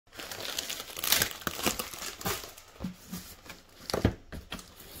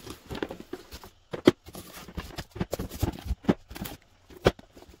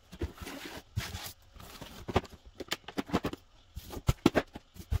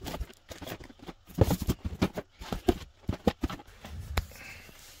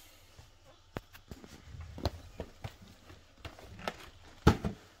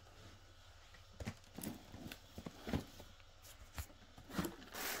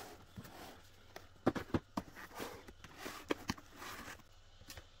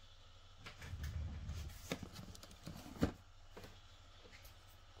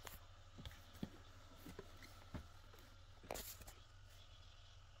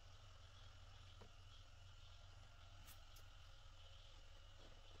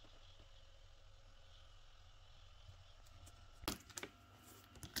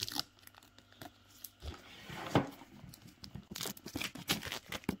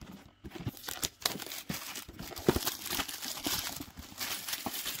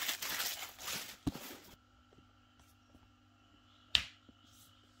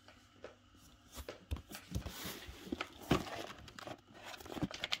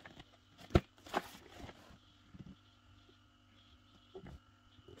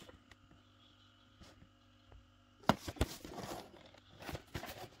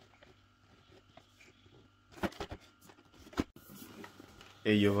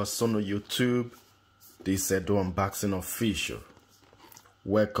Hey, you son of YouTube. This is Ozgur.uzum.official.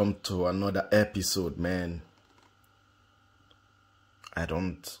 Welcome to another episode, man. I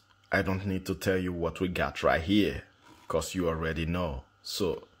don't need to tell you what we got right here, cause you already know.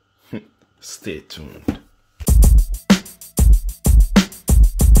 So stay tuned.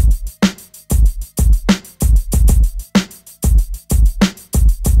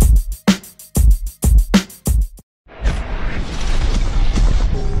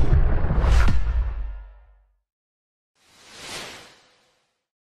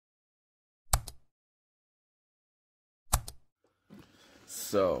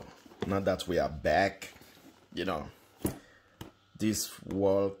 So now that we are back, this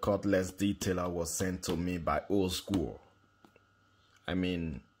Wahl Cordless detailer was sent to me by Ozgur. I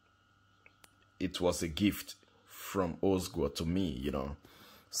mean, it was a gift from Ozgur to me,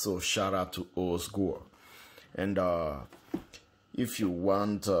 So shout out to Ozgur. And if you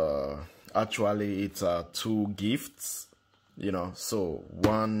want, actually it's two gifts, So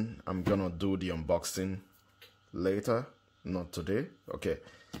one, I'm gonna do the unboxing later. Not today. Okay,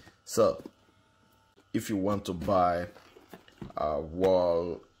 so if you want to buy a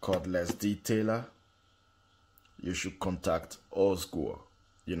Wahl Cordless detailer, you should contact Ozgur.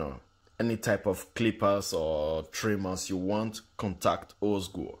 Any type of clippers or trimmers you want, contact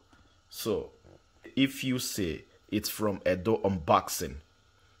Ozgur. So if you say it's from Edo Unboxing,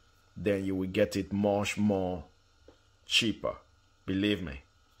 then you will get it much more cheaper, believe me.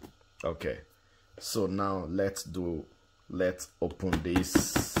 Okay, so now let's open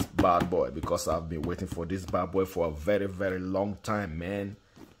this bad boy, because I've been waiting for this bad boy for a very, very long time, man.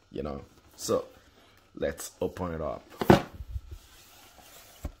 So let's open it up.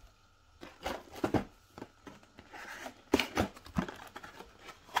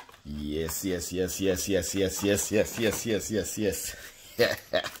 Yes. Yes.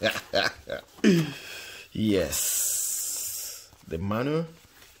 The manual.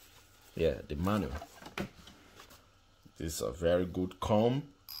 Yeah, the manual. This is a very good comb.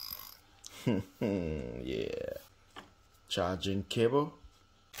 Yeah. Charging cable.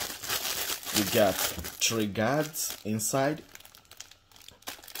 You got 3 guards inside.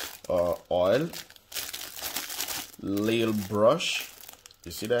 Oil. Little brush.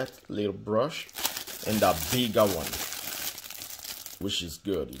 You see that? Little brush. And a bigger one, which is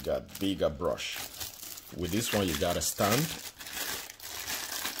good. You got bigger brush. With this one, you got a stand,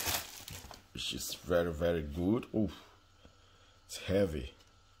 which is very, very good. Oof. It's heavy.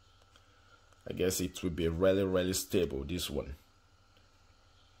 I guess it will be really, really stable, this one.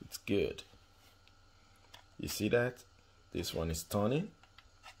 It's good. You see that? This one is turning,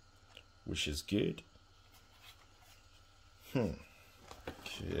 which is good.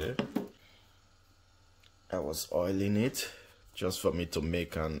 Okay. I was oiling it just for me to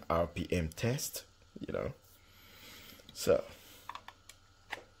make an RPM test, So,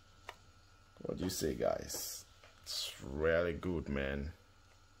 what do you say, guys? It's really good, man.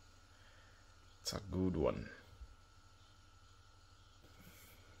 It's a good one.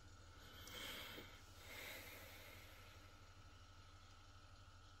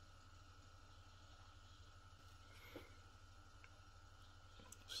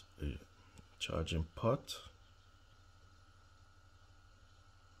 Charging port.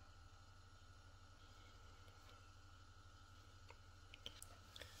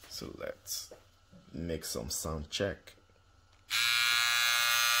 So let's make some sound check.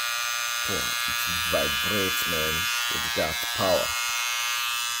 Oh, it vibrates, man. It got power.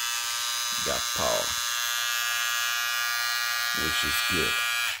 Which is good.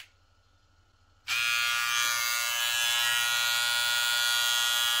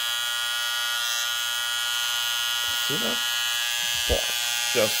 See that? Pause.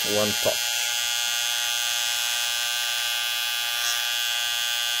 Just one touch.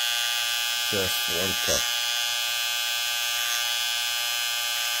 Just one touch.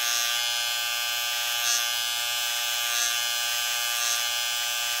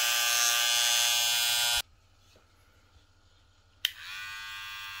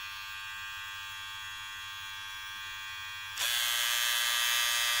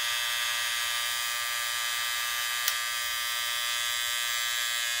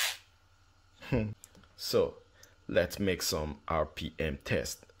 So let's make some RPM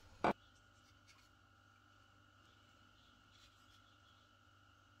test.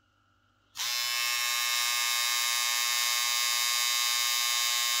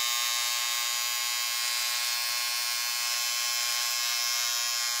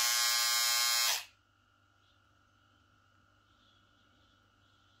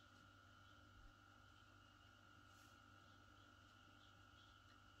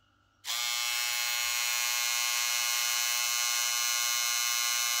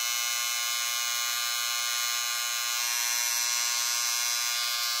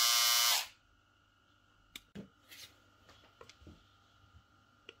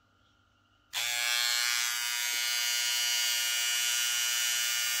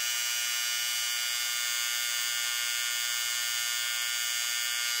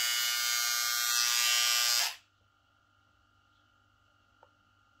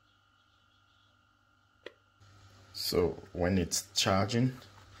 So when it's charging,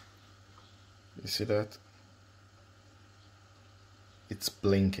 you see that? It's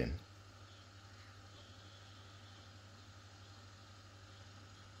blinking.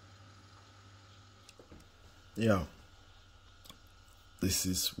 Yeah. This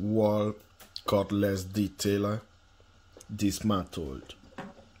is Wahl Cordless detailer dismantled.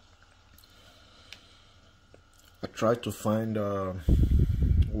 I tried to find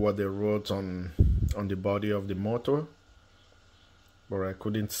what they wrote on the body of the motor, but I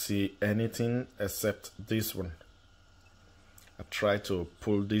couldn't see anything except this one. I tried to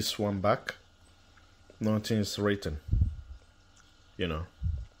pull this one back. Nothing is written, you know.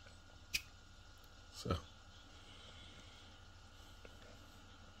 So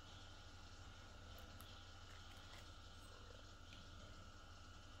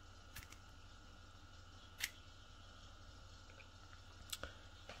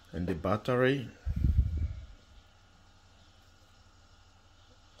and the battery,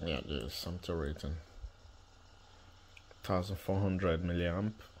 yeah, there's something written. 1400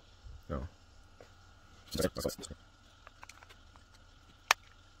 milliamp. No.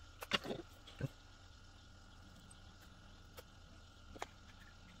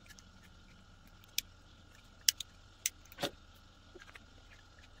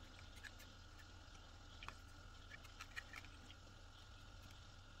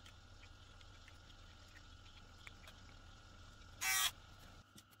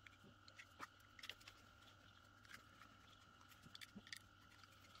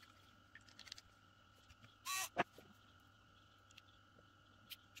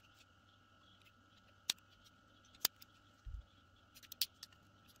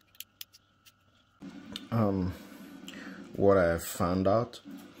 What I found out,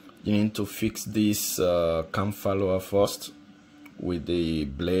 you need to fix this cam follower first with the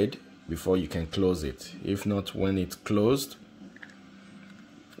blade before you can close it. If not, when it's closed,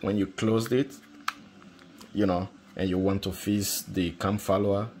 when you closed it, you know, and you want to fix the cam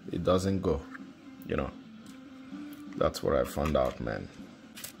follower, it doesn't go, you know. That's what I found out, man.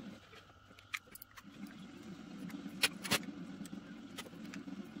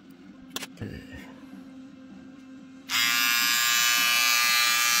 Okay.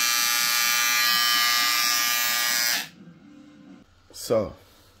 So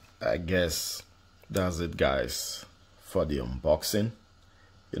I guess that's it, guys, for the unboxing,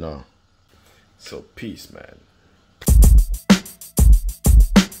 you know. So peace, man.